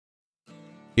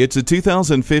It's a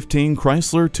 2015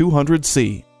 Chrysler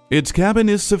 200C. Its cabin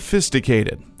is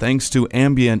sophisticated thanks to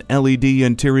ambient LED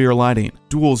interior lighting,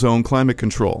 dual-zone climate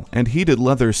control, and heated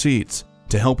leather seats.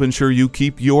 To help ensure you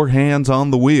keep your hands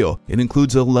on the wheel, it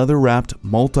includes a leather-wrapped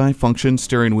multi-function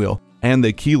steering wheel, and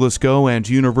the keyless go and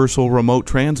universal remote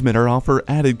transmitter offer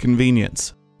added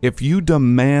convenience. If you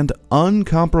demand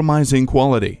uncompromising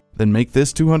quality, then make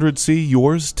this 200C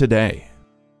yours today.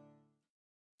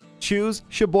 Choose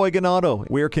Sheboygan Auto.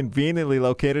 We're conveniently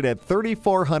located at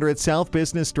 3400 South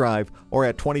Business Drive or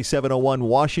at 2701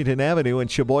 Washington Avenue in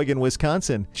Sheboygan,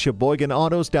 Wisconsin.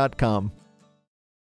 SheboyganAutos.com.